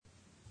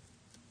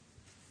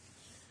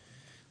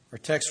Our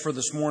text for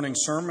this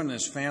morning's sermon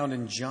is found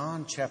in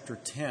John chapter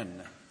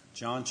 10.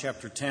 John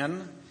chapter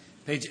 10,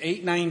 page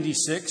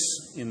 896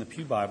 in the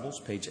Pew Bibles,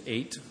 page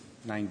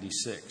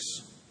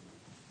 896.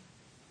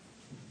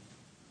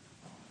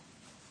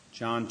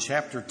 John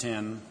chapter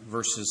 10,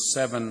 verses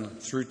 7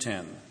 through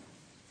 10.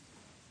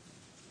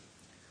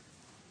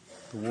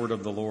 The word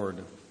of the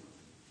Lord.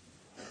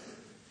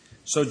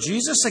 So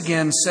Jesus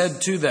again said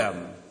to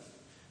them,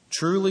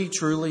 "Truly,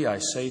 truly, I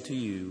say to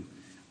you,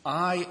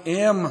 I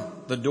am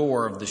the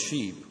door of the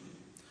sheep.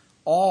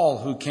 All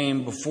who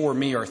came before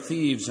me are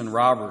thieves and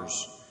robbers,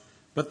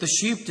 but the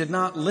sheep did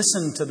not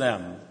listen to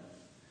them.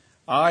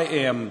 I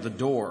am the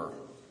door.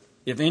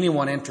 If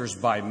anyone enters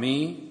by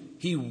me,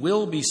 he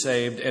will be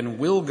saved and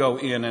will go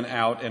in and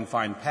out and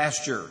find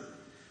pasture.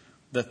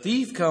 The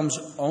thief comes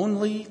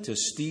only to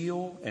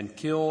steal and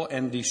kill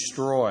and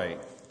destroy.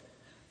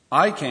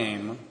 I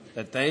came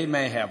that they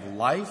may have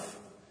life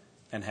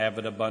and have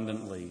it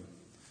abundantly."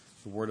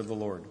 The word of the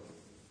Lord.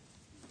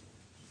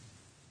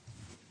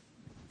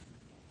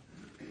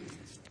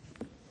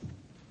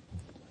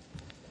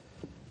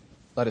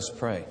 Let us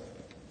pray.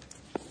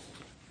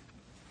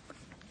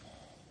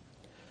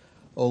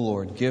 O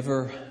Lord,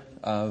 giver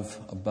of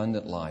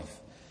abundant life,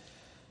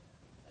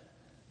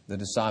 the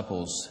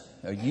disciples,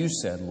 you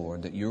said,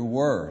 Lord, that your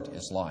word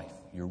is life.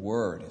 Your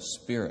word is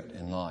spirit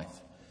and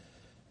life.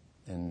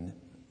 And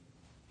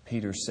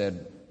Peter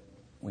said,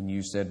 when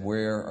you said,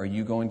 "Where are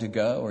you going to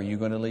go? Are you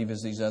going to leave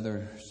as these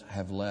others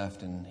have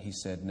left?" And he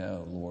said,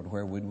 "No, Lord,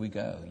 where would we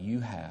go?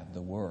 You have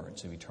the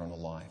words of eternal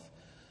life."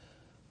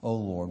 Oh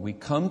Lord, we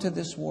come to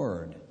this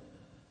word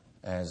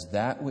as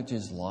that which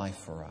is life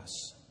for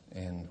us.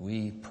 And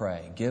we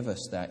pray, give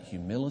us that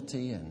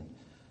humility and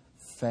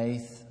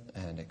faith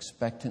and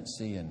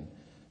expectancy and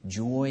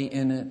joy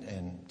in it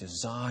and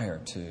desire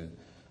to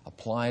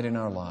apply it in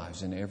our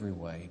lives in every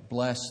way.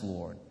 Bless,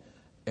 Lord,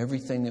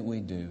 everything that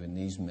we do in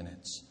these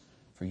minutes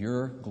for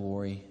your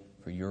glory,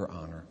 for your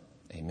honor.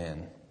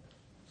 Amen.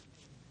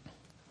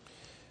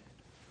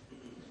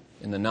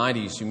 In the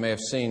 90s, you may have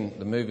seen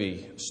the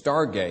movie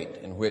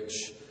Stargate, in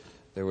which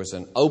there was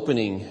an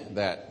opening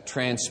that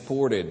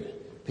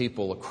transported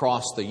people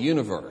across the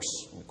universe.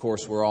 Of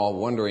course, we're all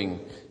wondering,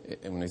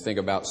 when we think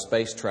about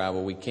space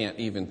travel, we can't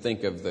even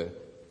think of the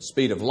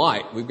speed of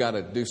light. We've got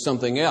to do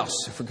something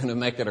else if we're going to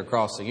make it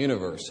across the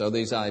universe. So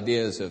these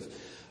ideas of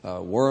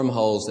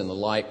wormholes and the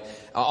like.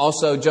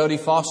 Also, Jodie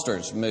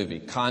Foster's movie,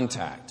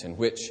 Contact, in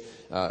which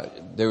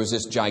there was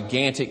this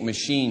gigantic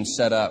machine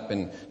set up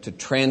and to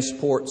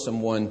transport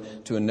someone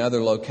to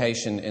another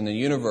location in the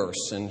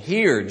universe. And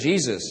here,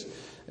 Jesus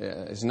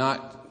is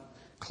not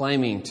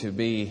claiming to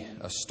be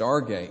a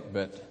Stargate,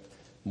 but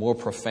more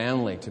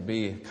profoundly to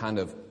be a kind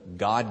of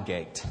God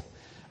gate,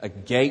 a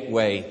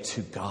gateway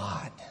to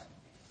God,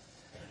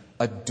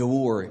 a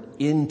door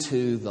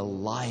into the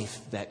life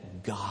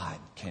that God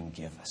can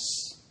give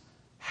us.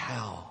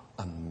 How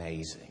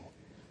amazing.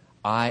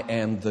 I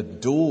am the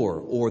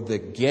door or the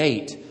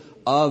gate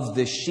of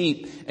the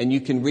sheep. And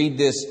you can read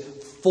this,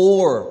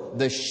 for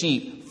the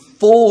sheep,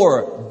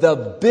 for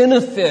the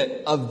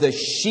benefit of the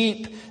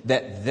sheep,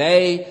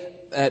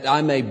 that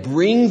I may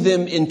bring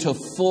them into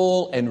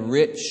full and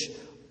rich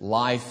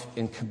life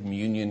in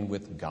communion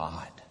with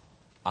God.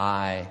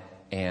 I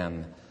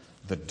am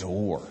the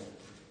door.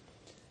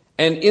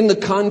 And in the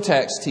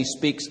context, he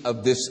speaks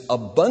of this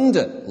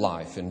abundant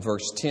life in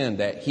verse 10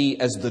 that he,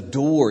 as the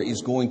door,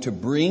 is going to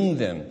bring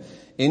them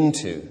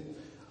into.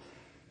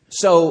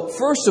 So,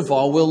 first of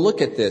all, we'll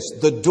look at this.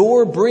 The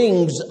door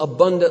brings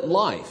abundant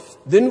life.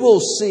 Then we'll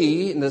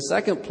see, in the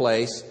second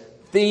place,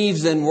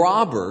 thieves and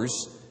robbers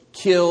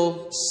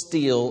kill,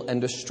 steal,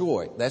 and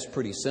destroy. That's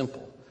pretty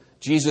simple.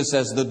 Jesus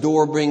says the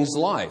door brings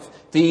life.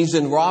 Thieves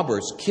and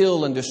robbers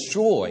kill and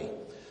destroy.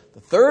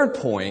 The third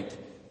point,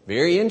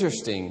 very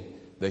interesting,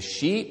 the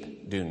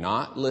sheep do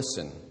not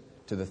listen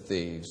to the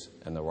thieves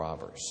and the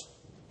robbers.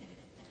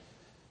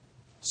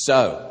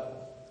 So,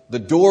 the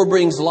door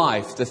brings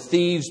life, the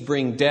thieves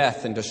bring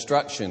death and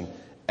destruction,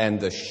 and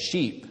the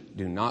sheep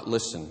do not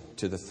listen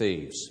to the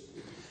thieves.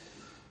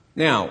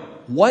 Now,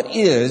 what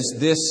is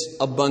this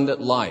abundant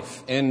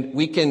life? And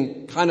we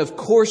can kind of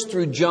course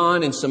through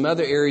John and some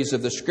other areas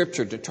of the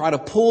Scripture to try to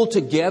pull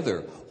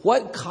together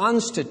what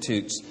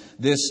constitutes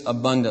this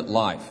abundant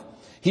life.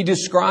 He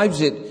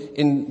describes it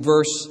in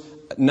verse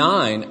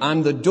 9,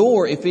 I'm the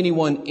door. If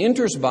anyone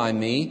enters by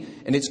me,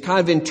 and it's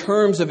kind of in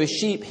terms of a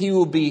sheep, he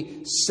will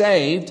be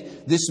saved.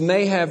 This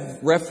may have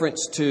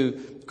reference to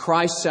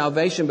Christ's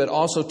salvation, but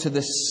also to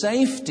the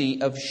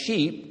safety of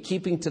sheep,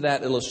 keeping to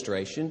that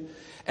illustration,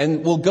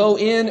 and will go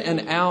in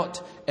and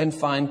out and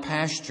find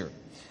pasture.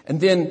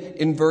 And then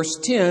in verse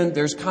 10,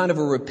 there's kind of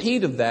a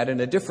repeat of that in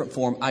a different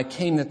form. I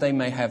came that they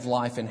may have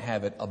life and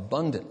have it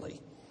abundantly.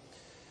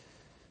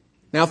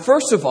 Now,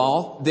 first of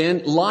all,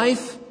 then,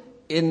 life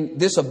in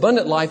this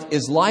abundant life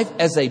is life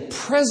as a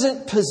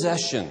present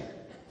possession.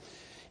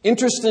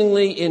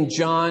 Interestingly, in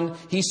John,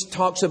 he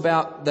talks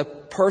about the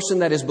person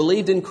that has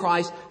believed in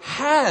Christ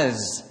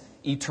has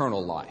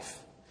eternal life.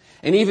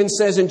 And even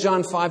says in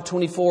John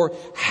 5:24,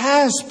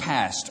 has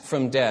passed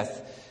from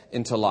death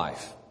into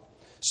life.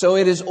 So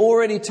it has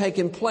already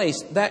taken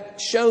place.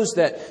 That shows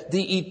that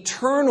the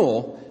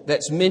eternal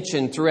that's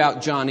mentioned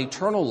throughout John,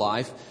 eternal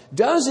life,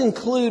 does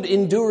include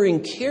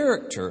enduring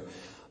character,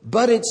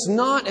 but it's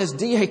not, as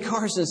D.A.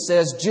 Carson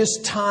says,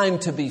 just time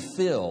to be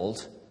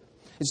filled.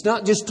 It's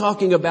not just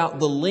talking about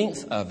the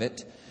length of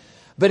it,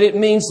 but it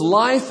means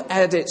life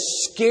at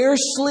its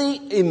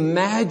scarcely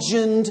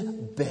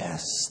imagined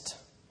best.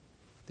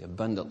 The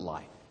abundant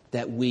life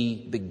that we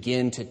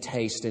begin to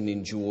taste and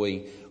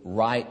enjoy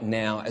right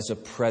now as a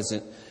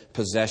present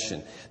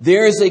possession.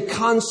 There is a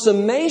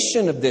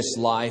consummation of this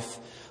life,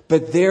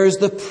 but there is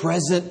the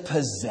present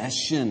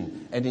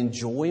possession and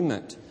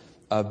enjoyment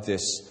of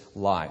this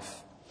life.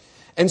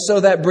 And so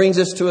that brings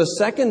us to a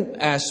second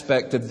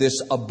aspect of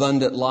this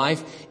abundant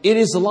life. It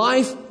is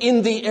life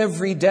in the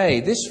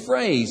everyday. This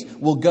phrase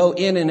will go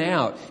in and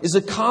out. Is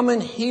a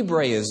common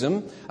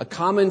Hebraism, a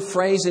common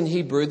phrase in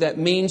Hebrew that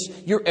means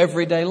your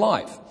everyday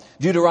life.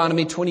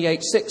 Deuteronomy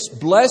 28:6,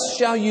 blessed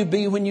shall you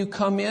be when you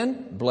come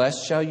in,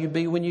 blessed shall you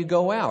be when you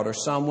go out. Or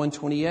Psalm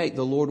 128,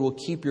 the Lord will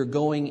keep your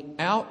going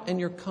out and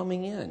your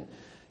coming in.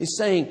 He's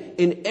saying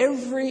in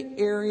every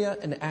area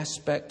and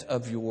aspect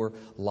of your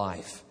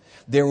life,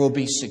 there will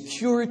be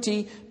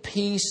security,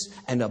 peace,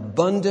 and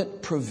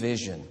abundant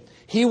provision.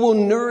 He will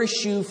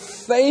nourish you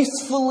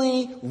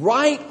faithfully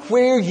right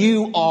where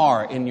you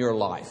are in your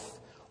life.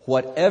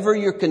 Whatever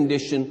your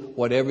condition,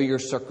 whatever your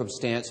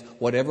circumstance,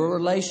 whatever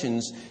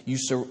relations you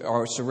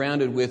are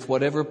surrounded with,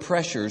 whatever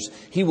pressures,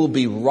 He will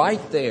be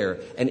right there.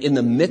 And in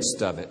the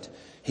midst of it,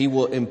 He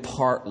will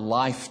impart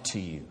life to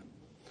you.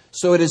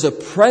 So it is a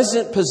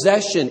present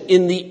possession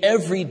in the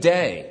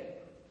everyday.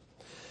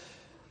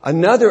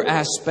 Another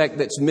aspect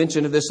that's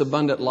mentioned of this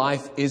abundant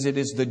life is it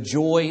is the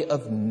joy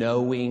of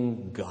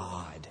knowing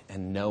God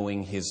and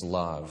knowing His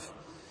love.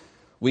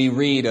 We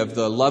read of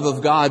the love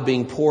of God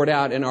being poured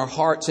out in our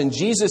hearts. And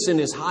Jesus in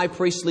His high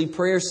priestly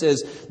prayer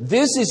says,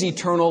 this is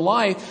eternal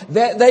life,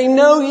 that they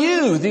know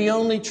you, the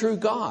only true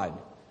God,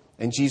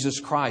 and Jesus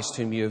Christ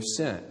whom you have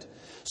sent.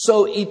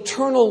 So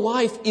eternal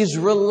life is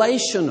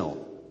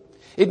relational.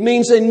 It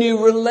means a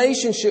new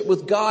relationship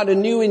with God, a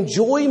new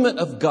enjoyment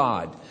of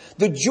God.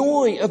 The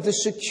joy of the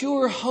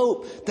secure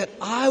hope that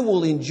I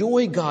will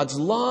enjoy God's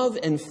love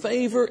and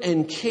favor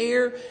and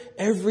care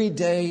every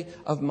day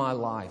of my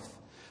life.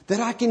 That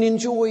I can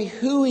enjoy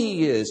who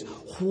He is,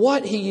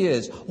 what He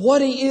is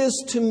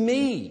to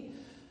me.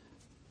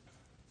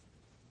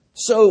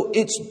 So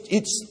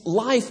it's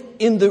life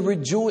in the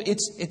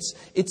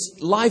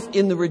it's life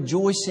in the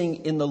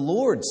rejoicing in the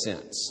Lord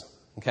sense.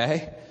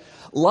 Okay?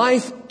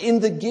 Life in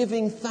the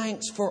giving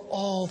thanks for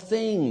all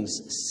things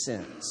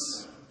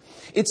sense.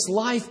 It's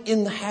life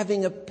in the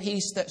having a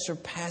peace that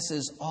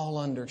surpasses all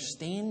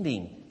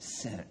understanding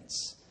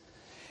sense.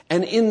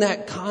 And in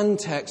that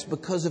context,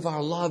 because of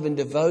our love and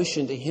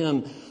devotion to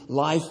Him,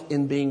 life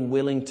in being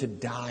willing to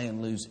die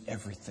and lose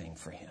everything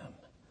for Him.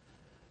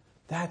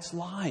 That's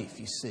life,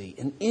 you see.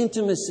 An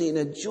intimacy and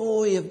a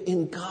joy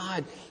in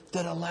God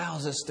that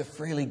allows us to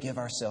freely give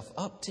ourselves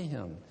up to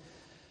Him.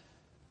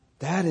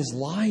 That is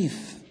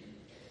life.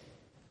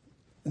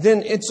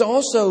 Then it's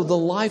also the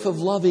life of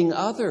loving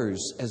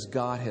others as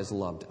God has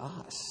loved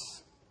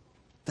us.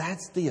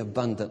 That's the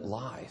abundant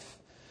life.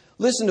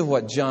 Listen to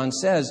what John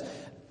says,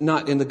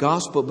 not in the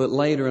gospel, but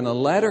later in a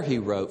letter he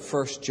wrote,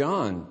 1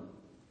 John.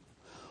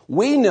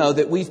 We know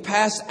that we've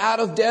passed out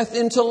of death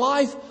into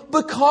life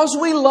because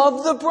we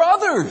love the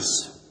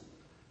brothers.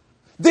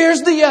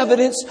 There's the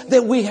evidence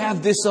that we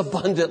have this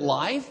abundant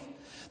life.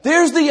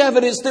 There's the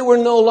evidence that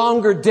we're no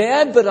longer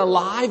dead, but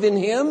alive in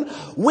Him.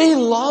 We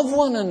love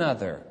one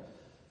another.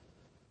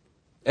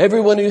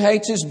 Everyone who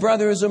hates his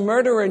brother is a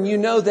murderer, and you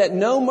know that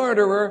no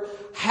murderer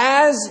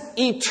has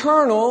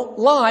eternal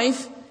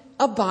life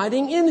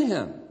abiding in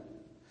him.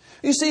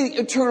 You see,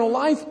 eternal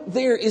life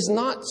there is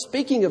not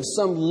speaking of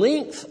some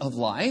length of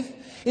life.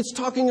 It's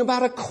talking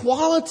about a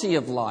quality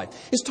of life.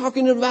 It's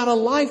talking about a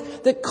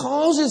life that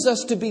causes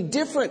us to be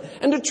different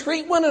and to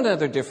treat one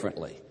another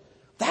differently.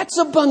 That's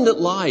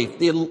abundant life,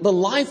 the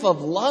life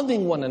of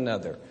loving one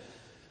another.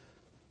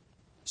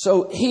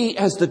 So He,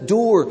 as the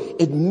door,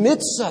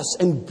 admits us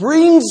and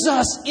brings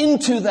us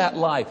into that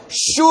life.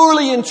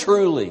 Surely and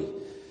truly,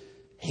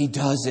 He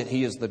does it.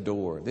 He is the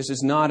door. This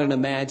is not an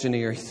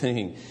imaginary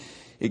thing.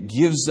 It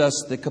gives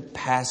us the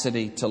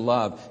capacity to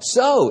love.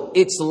 So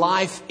it's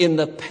life in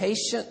the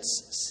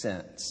patience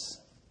sense.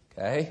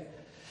 Okay?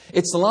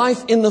 It's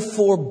life in the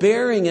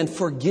forbearing and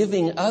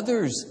forgiving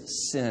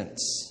others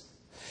sense.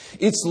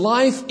 It's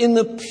life in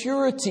the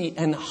purity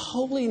and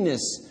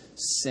holiness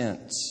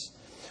sense.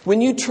 When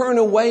you turn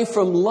away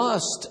from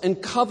lust and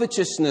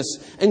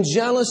covetousness and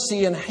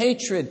jealousy and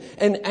hatred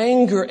and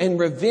anger and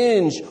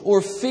revenge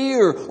or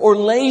fear or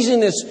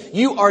laziness,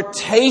 you are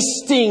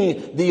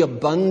tasting the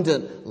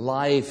abundant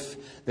life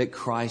that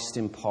Christ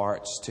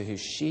imparts to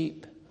His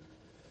sheep.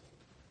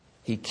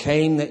 He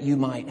came that you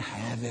might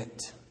have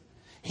it.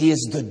 He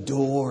is the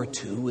door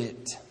to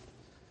it.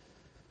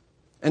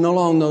 And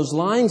along those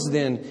lines,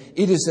 then,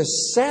 it is a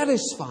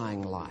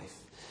satisfying life.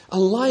 A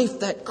life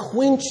that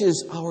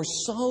quenches our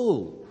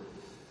soul.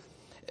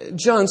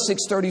 John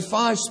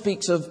 6:35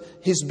 speaks of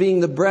His being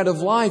the bread of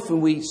life,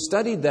 and we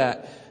studied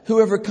that.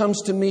 Whoever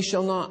comes to me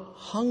shall not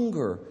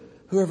hunger.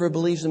 Whoever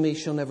believes in me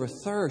shall never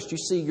thirst. You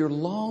see, your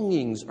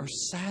longings are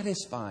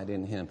satisfied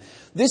in Him.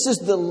 This is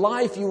the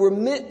life you were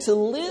meant to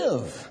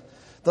live,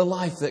 the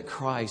life that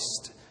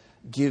Christ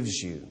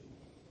gives you.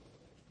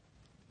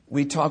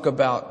 We talk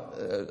about,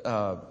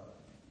 I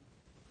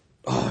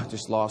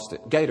just lost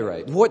it,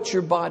 Gatorade. What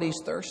your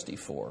body's thirsty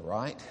for,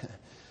 right?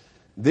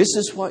 This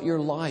is what your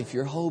life,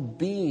 your whole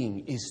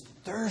being is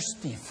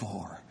thirsty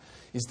for,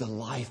 is the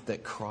life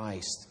that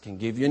Christ can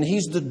give you. And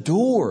He's the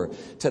door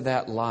to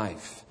that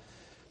life.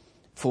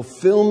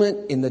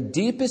 Fulfillment in the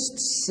deepest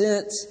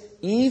sense,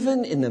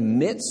 even in the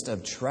midst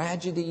of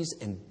tragedies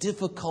and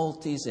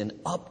difficulties and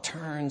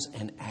upturns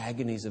and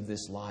agonies of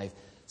this life,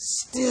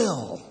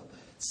 still,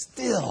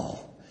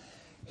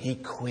 He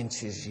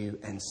quenches you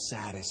and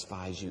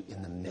satisfies you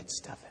in the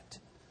midst of it.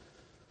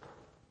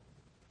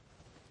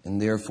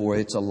 And therefore,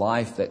 it's a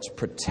life that's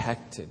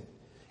protected.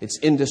 It's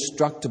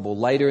indestructible.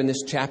 Later in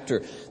this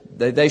chapter,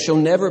 they shall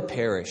never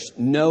perish.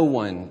 No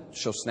one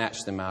shall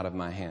snatch them out of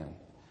my hand.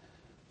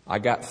 I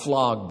got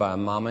flogged by a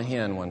mama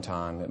hen one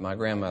time at my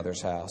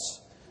grandmother's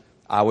house.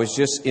 I was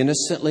just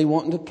innocently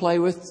wanting to play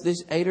with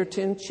these 8 or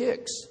 10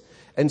 chicks.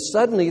 And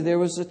suddenly there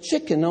was a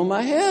chicken on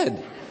my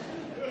head,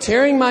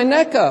 tearing my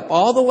neck up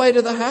all the way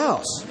to the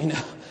house. You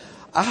know,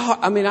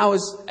 I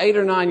was 8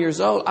 or 9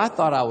 years old. I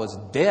thought I was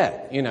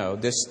dead,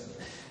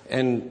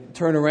 and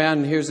turn around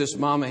and here's this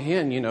mama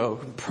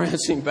hen,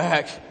 prancing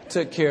back.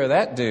 Took care of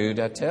that dude,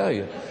 I tell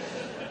you.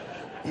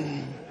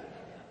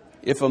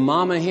 If a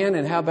mama hen,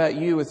 and how about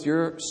you with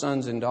your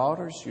sons and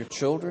daughters, your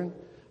children?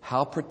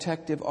 How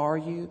protective are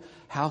you?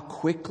 How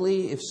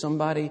quickly, if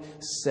somebody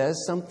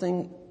says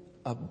something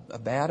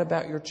bad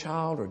about your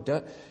child,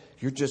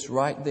 you're just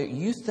right there.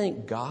 You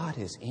think God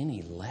is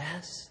any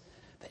less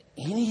than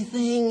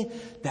anything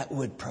that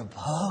would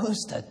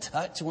propose to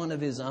touch one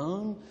of His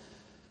own?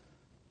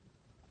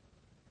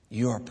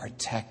 You are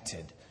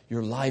protected.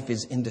 Your life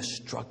is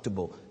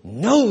indestructible.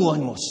 No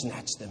one will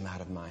snatch them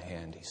out of my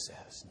hand, He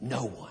says.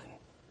 No one.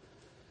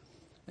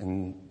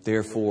 And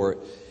therefore,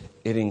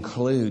 it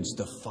includes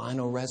the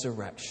final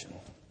resurrection.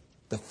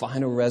 The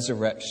final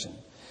resurrection.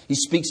 He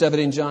speaks of it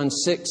in John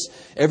 6.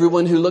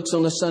 Everyone who looks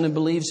on the Son and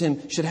believes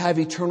Him should have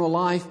eternal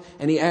life.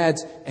 And He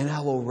adds, and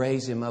I will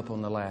raise him up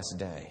on the last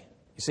day.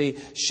 You see,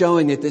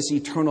 showing that this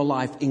eternal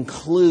life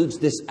includes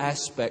this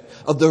aspect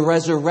of the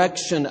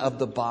resurrection of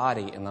the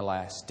body in the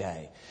last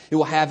day. It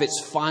will have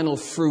its final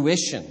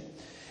fruition.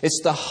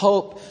 It's the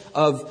hope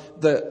of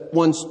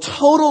one's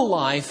total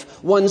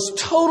life, one's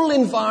total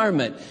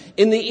environment,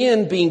 in the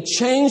end being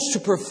changed to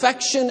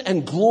perfection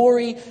and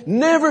glory,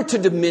 never to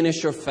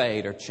diminish or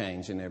fade or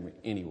change in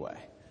any way.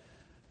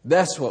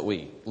 That's what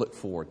we look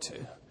forward to.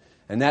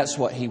 And that's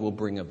what He will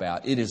bring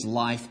about. It is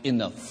life in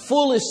the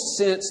fullest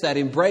sense that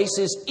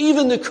embraces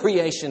even the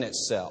creation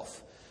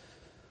itself.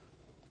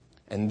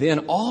 And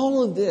then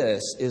all of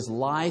this is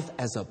life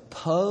as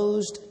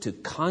opposed to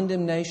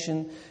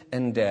condemnation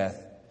and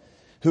death.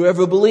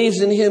 Whoever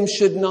believes in Him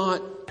should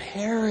not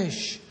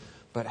perish,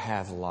 but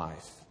have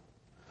life.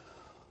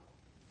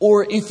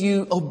 Or if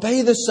you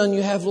obey the Son,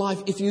 you have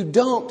life. If you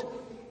don't,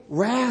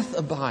 wrath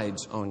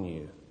abides on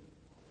you.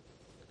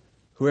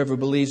 Whoever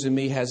believes in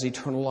me has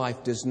eternal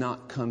life, does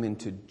not come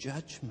into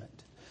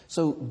judgment.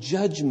 So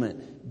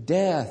judgment,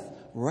 death,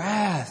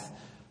 wrath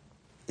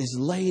is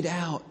laid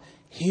out.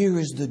 Here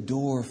is the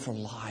door for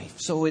life.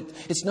 So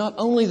it's not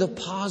only the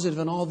positive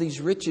and all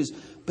these riches,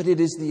 but it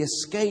is the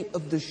escape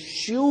of the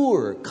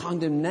sure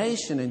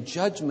condemnation and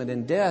judgment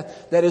and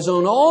death that is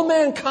on all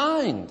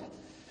mankind,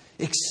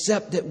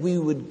 except that we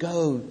would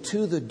go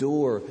to the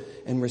door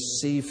and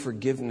receive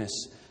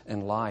forgiveness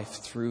and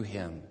life through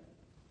Him.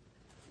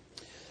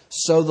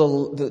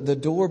 So the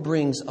door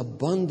brings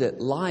abundant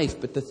life,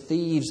 but the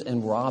thieves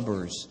and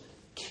robbers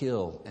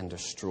kill and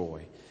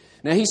destroy.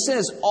 Now, He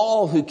says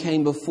all who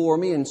came before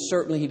me, and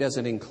certainly He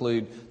doesn't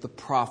include the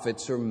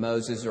prophets or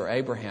Moses or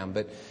Abraham,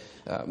 but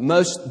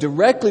most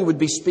directly would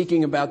be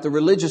speaking about the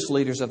religious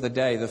leaders of the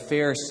day, the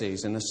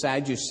Pharisees and the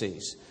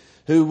Sadducees,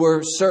 who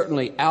were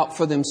certainly out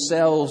for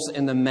themselves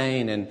in the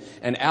main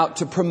and out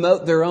to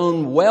promote their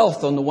own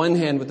wealth on the one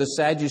hand with the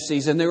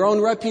Sadducees and their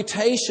own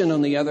reputation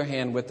on the other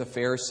hand with the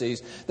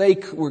Pharisees. They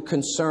were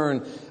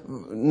concerned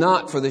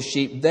not for the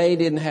sheep. They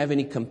didn't have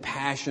any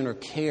compassion or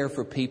care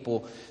for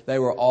people. They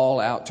were all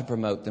out to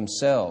promote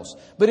themselves.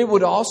 But it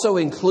would also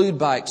include,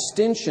 by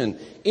extension,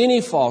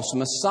 any false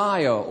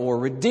Messiah or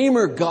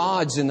Redeemer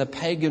gods in the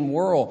pagan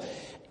world.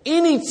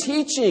 Any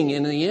teaching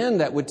in the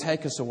end that would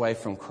take us away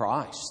from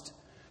Christ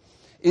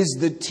is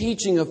the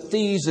teaching of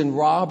thieves and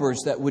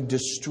robbers that would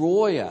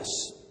destroy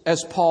us.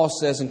 As Paul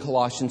says in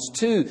Colossians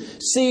 2,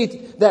 see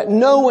that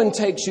no one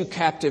takes you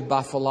captive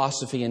by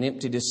philosophy and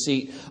empty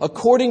deceit,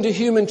 according to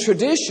human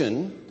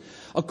tradition,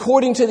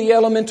 according to the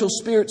elemental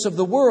spirits of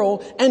the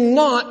world, and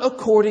not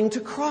according to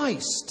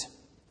Christ.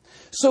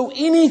 So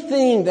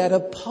anything that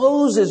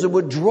opposes or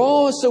would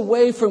draw us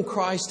away from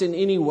Christ in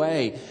any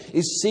way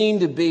is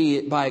seen to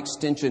be, by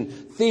extension,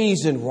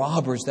 thieves and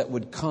robbers that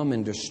would come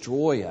and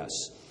destroy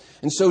us.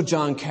 And so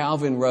John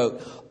Calvin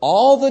wrote,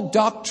 "All the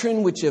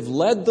doctrine which have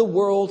led the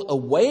world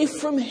away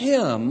from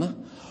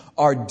Him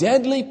are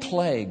deadly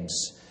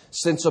plagues,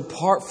 since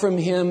apart from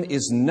Him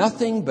is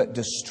nothing but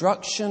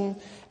destruction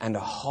and a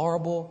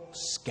horrible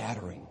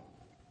scattering."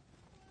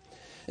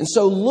 And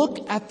so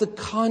look at the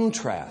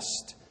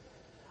contrast.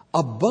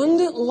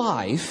 Abundant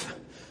life,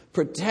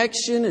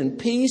 protection and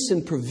peace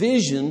and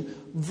provision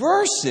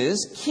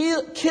versus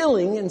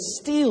killing and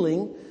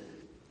stealing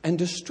and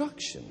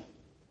destruction.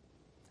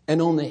 And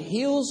on the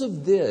heels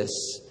of this,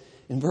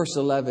 in verse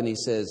 11, he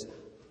says,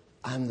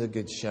 "I'm the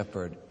good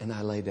shepherd and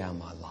I lay down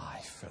my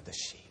life for the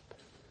sheep."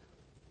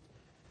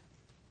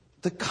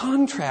 The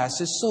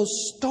contrast is so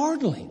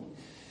startling.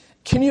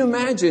 Can you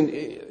imagine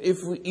if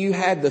you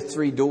had the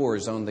 3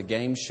 doors on the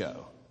game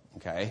show,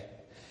 okay?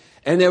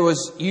 And there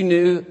was, you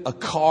knew, a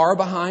car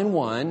behind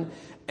one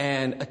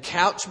and a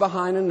couch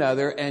behind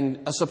another and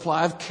a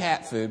supply of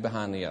cat food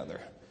behind the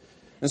other.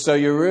 And so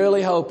you're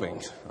really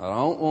hoping, I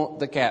don't want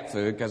the cat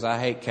food because I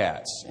hate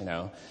cats, you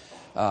know.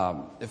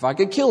 If I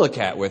could kill a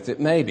cat with it,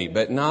 maybe,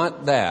 but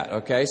not that,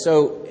 okay?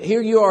 So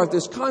here you are at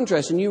this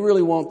contrast and you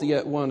really want the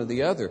one or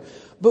the other.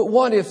 But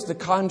what if the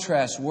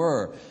contrast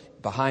were,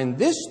 behind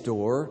this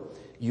door,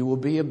 you will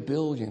be a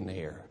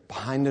billionaire.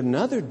 Behind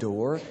another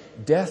door,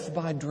 death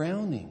by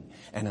drowning.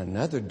 And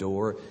another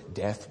door,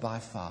 death by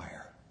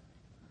fire.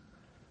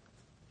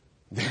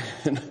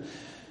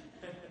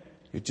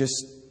 You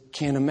just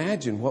can't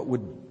imagine what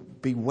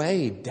would be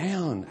weighed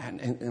down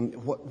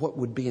and what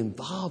would be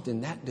involved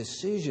in that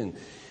decision.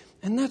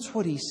 And that's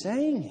what he's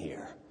saying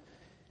here.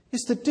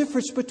 It's the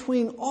difference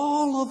between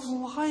all of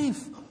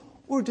life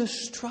or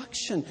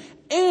destruction.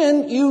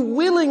 And you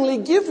willingly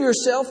give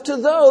yourself to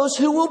those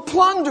who will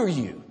plunder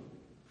you.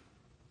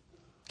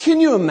 Can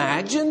you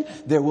imagine?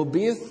 There will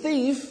be a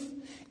thief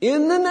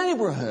in the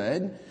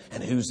neighborhood,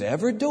 and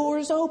whosever door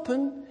is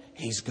open,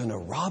 he's going to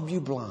rob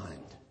you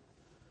blind.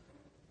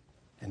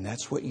 And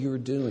that's what you're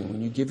doing. When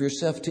you give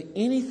yourself to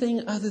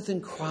anything other than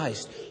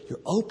Christ, you're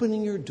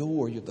opening your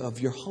door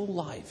of your whole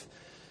life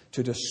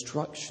to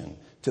destruction,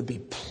 to be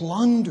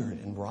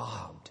plundered and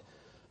robbed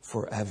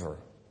forever.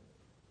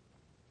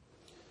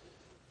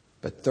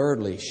 But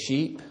thirdly,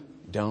 sheep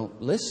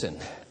don't listen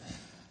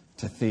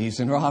to thieves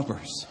and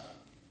robbers.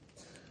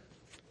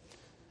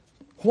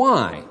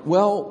 Why?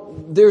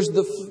 Well, there's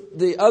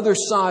the other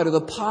side, or the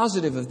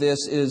positive of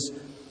this is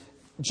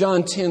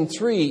John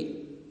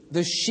 10:3,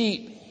 the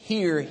sheep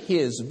hear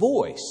His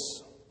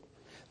voice.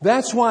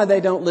 That's why they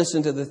don't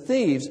listen to the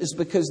thieves, is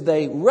because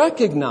they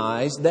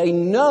recognize, they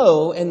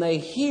know, and they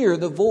hear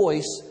the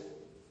voice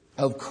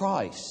of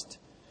Christ.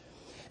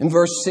 In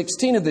verse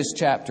 16 of this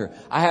chapter,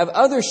 "I have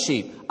other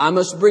sheep. I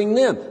must bring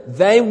them.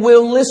 They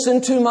will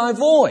listen to my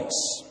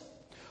voice."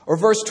 Or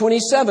verse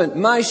 27,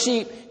 "My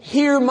sheep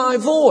hear my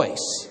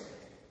voice,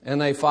 and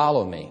they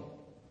follow me."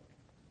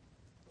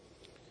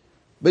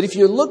 But if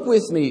you look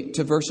with me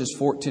to verses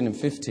 14 and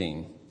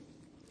 15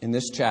 in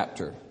this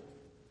chapter,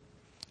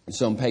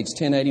 it's on page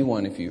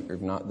 1081 if you're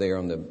not there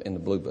in the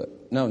blue book.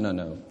 No.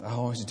 I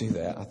always do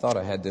that. I thought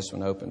I had this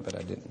one open, but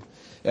I didn't.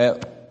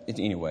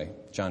 Anyway,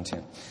 John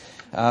 10.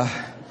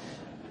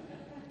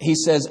 He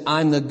says,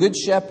 "I'm the good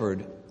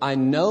shepherd. I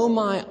know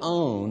my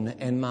own,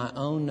 and my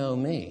own know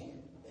me."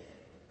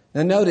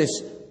 Now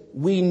notice,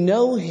 we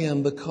know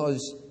Him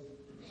because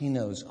He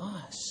knows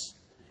us.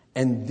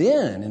 And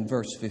then in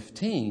verse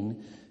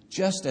 15,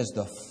 "Just as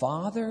the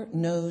Father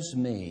knows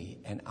me,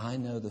 and I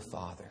know the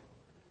Father."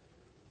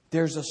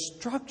 There's a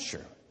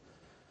structure.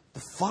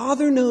 The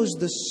Father knows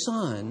the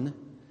Son,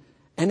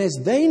 and as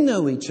they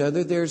know each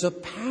other, there's a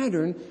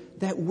pattern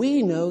that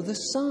we know the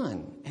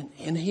Son,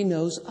 and He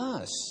knows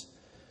us.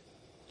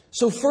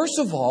 So first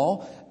of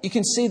all, you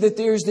can see that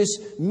there's this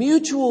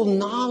mutual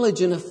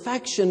knowledge and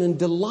affection and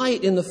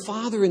delight in the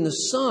Father and the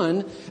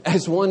Son.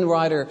 As one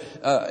writer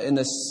in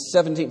the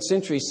 17th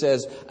century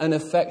says, an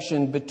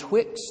affection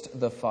betwixt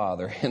the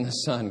Father and the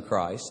Son,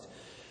 Christ,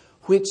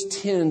 which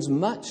tends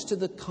much to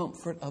the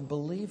comfort of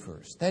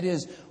believers. That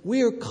is,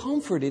 we are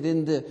comforted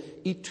in the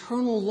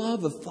eternal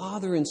love of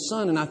Father and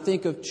Son. And I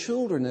think of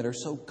children that are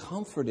so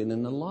comforted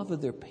in the love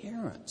of their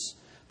parents.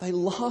 They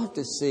love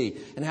to see.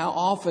 And how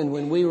often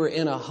when we were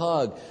in a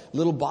hug,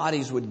 little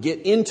bodies would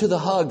get into the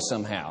hug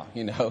somehow,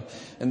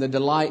 and the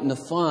delight and the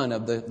fun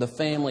of the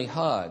family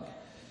hug.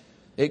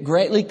 It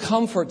greatly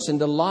comforts and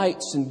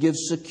delights and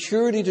gives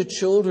security to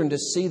children to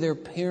see their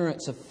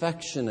parents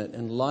affectionate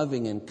and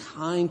loving and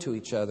kind to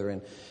each other,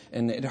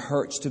 and it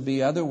hurts to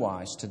be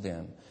otherwise to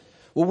them.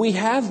 Well, we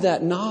have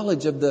that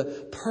knowledge of the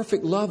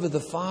perfect love of the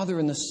Father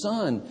and the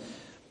Son.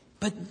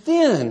 But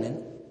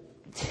then,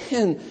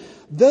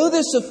 though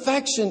this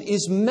affection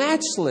is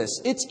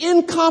matchless, it's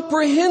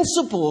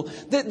incomprehensible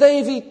that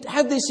they've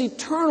had this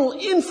eternal,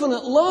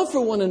 infinite love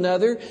for one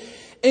another,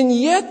 and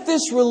yet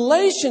this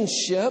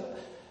relationship,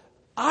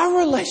 our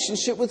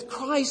relationship with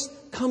Christ,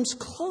 comes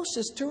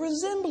closest to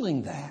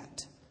resembling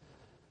that.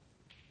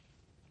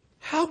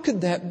 How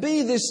could that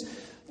be?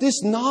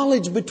 This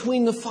knowledge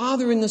between the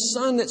Father and the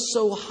Son that's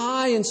so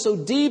high and so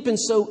deep and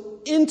so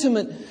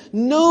intimate.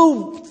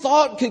 No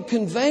thought could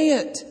convey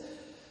it.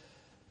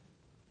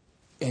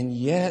 And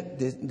yet,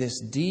 this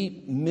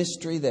deep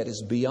mystery that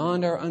is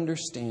beyond our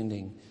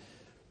understanding,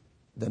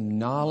 the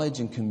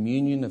knowledge and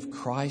communion of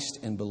Christ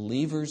and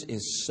believers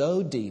is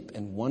so deep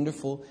and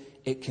wonderful,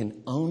 it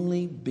can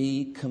only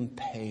be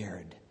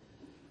compared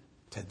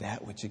to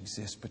that which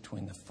exists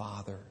between the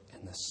Father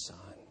and the Son.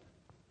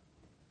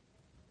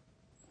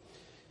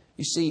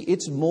 You see,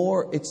 it's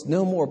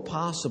no more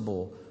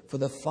possible for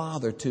the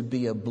Father to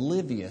be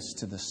oblivious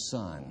to the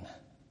Son,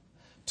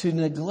 to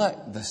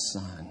neglect the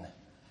Son,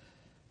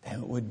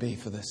 than it would be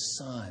for the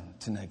Son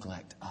to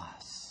neglect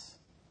us.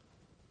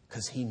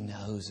 Because He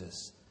knows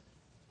us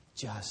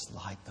just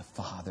like the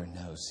Father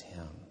knows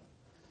Him.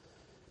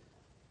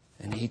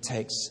 And He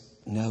takes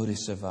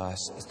notice of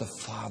us as the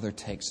Father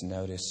takes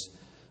notice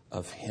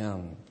of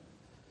Him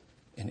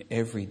in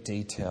every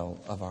detail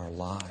of our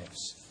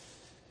lives.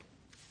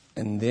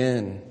 And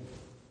then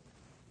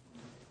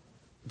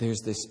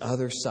there's this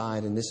other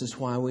side, and this is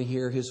why we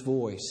hear His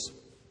voice.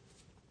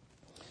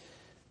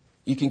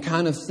 You can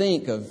kind of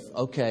think of,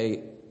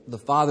 okay, the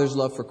Father's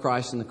love for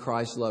Christ and the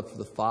Christ's love for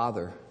the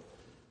Father.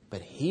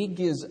 But He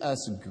gives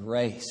us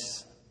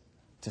grace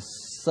to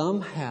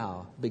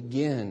somehow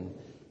begin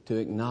to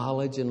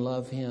acknowledge and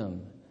love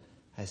Him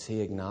as He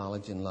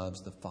acknowledges and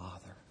loves the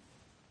Father.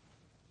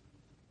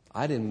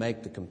 I didn't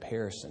make the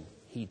comparison.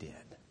 He did.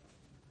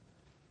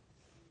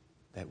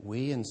 That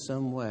we in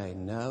some way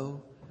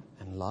know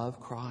and love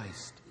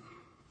Christ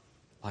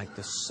like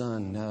the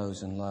Son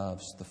knows and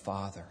loves the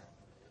Father.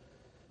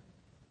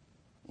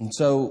 And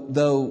so,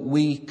 though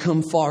we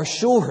come far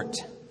short,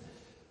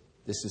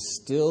 this is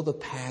still the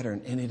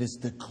pattern, and it is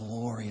the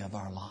glory of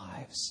our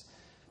lives.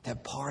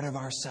 That part of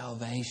our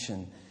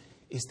salvation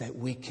is that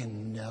we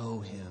can know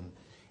Him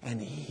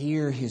and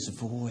hear His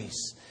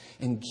voice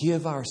and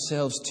give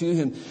ourselves to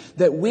Him.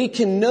 That we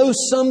can know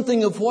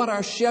something of what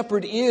our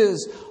shepherd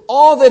is,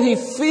 all that He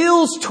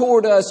feels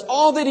toward us,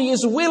 all that He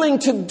is willing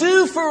to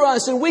do for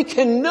us, and we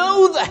can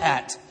know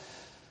that.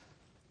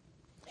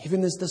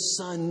 Even as the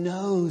Son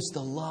knows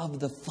the love of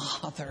the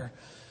Father,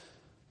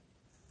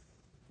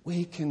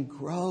 we can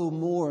grow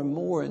more and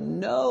more and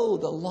know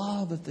the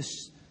love of the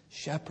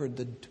shepherd,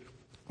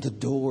 the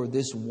door,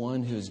 this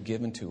one who is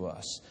given to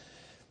us.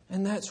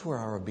 And that's where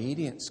our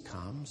obedience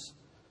comes.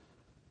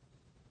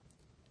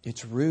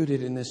 It's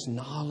rooted in this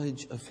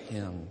knowledge of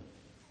Him.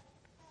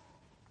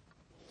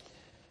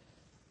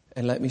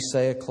 And let me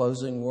say a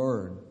closing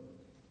word.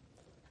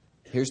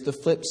 Here's the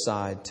flip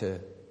side to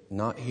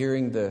not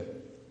hearing the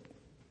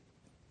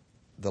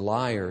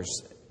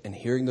liars and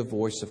hearing the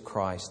voice of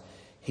Christ.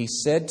 He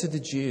said to the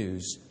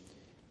Jews,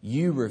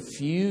 "You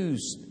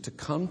refuse to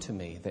come to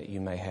me that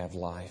you may have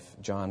life."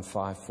 John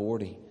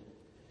 5:40.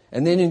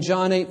 And then in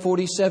John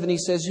 8:47 He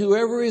says,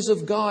 "Whoever is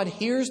of God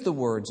hears the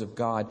words of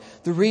God.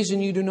 The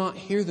reason you do not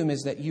hear them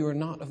is that you are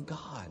not of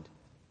God."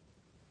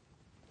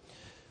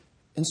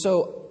 And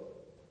so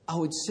I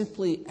would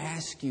simply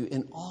ask you,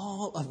 in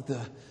all of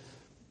the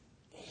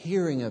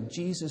hearing of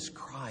Jesus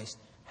Christ,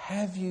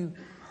 have you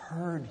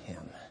heard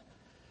Him?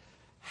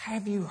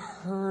 Have you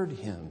heard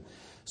Him?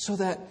 So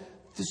that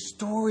the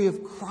story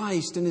of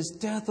Christ and His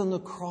death on the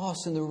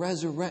cross and the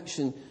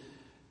resurrection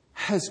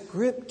has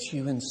gripped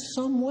you in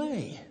some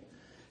way,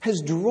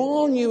 has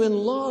drawn you in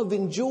love,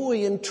 in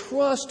joy, in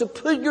trust to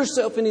put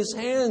yourself in His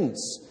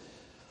hands.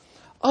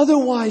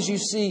 Otherwise, you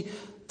see,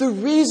 the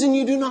reason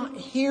you do not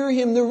hear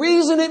Him, the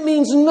reason it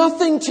means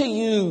nothing to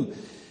you,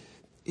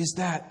 is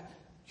that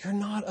you're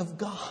not of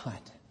God.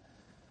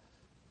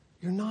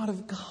 You're not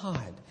of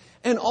God.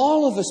 And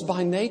all of us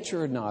by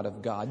nature are not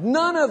of God.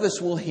 None of us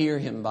will hear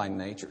Him by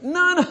nature.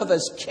 None of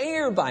us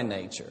care by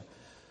nature.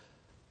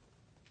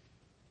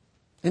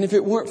 And if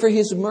it weren't for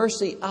His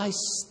mercy, I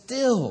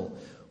still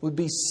would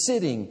be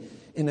sitting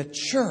in a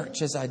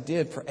church as I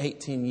did for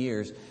 18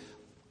 years.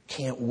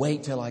 Can't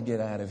wait till I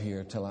get out of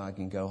here, till I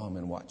can go home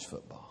and watch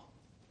football.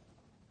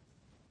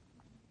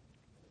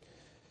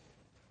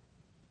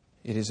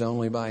 It is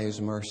only by His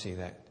mercy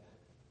that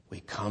we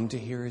come to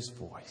hear His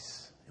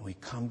voice. And we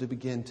come to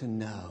begin to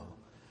know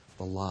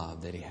the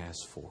love that He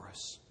has for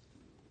us.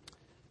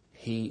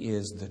 He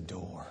is the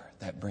door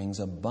that brings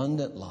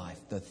abundant life.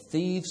 The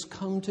thieves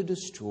come to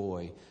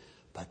destroy,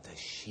 but the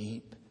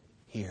sheep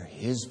hear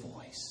His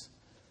voice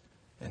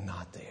and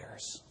not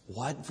theirs.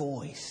 What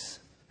voice?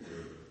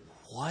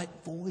 What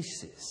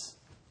voices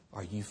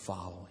are you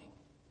following?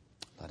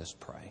 Let us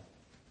pray.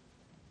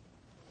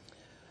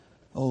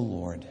 Oh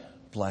Lord,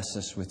 bless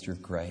us with Your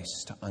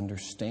grace to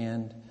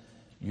understand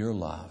Your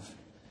love,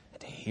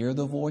 to hear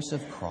the voice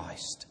of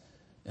Christ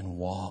and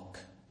walk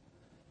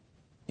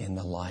in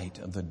the light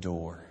of the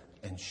door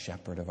and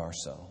shepherd of our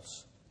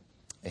souls.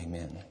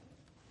 Amen.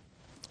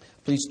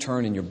 Please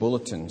turn in your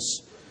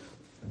bulletins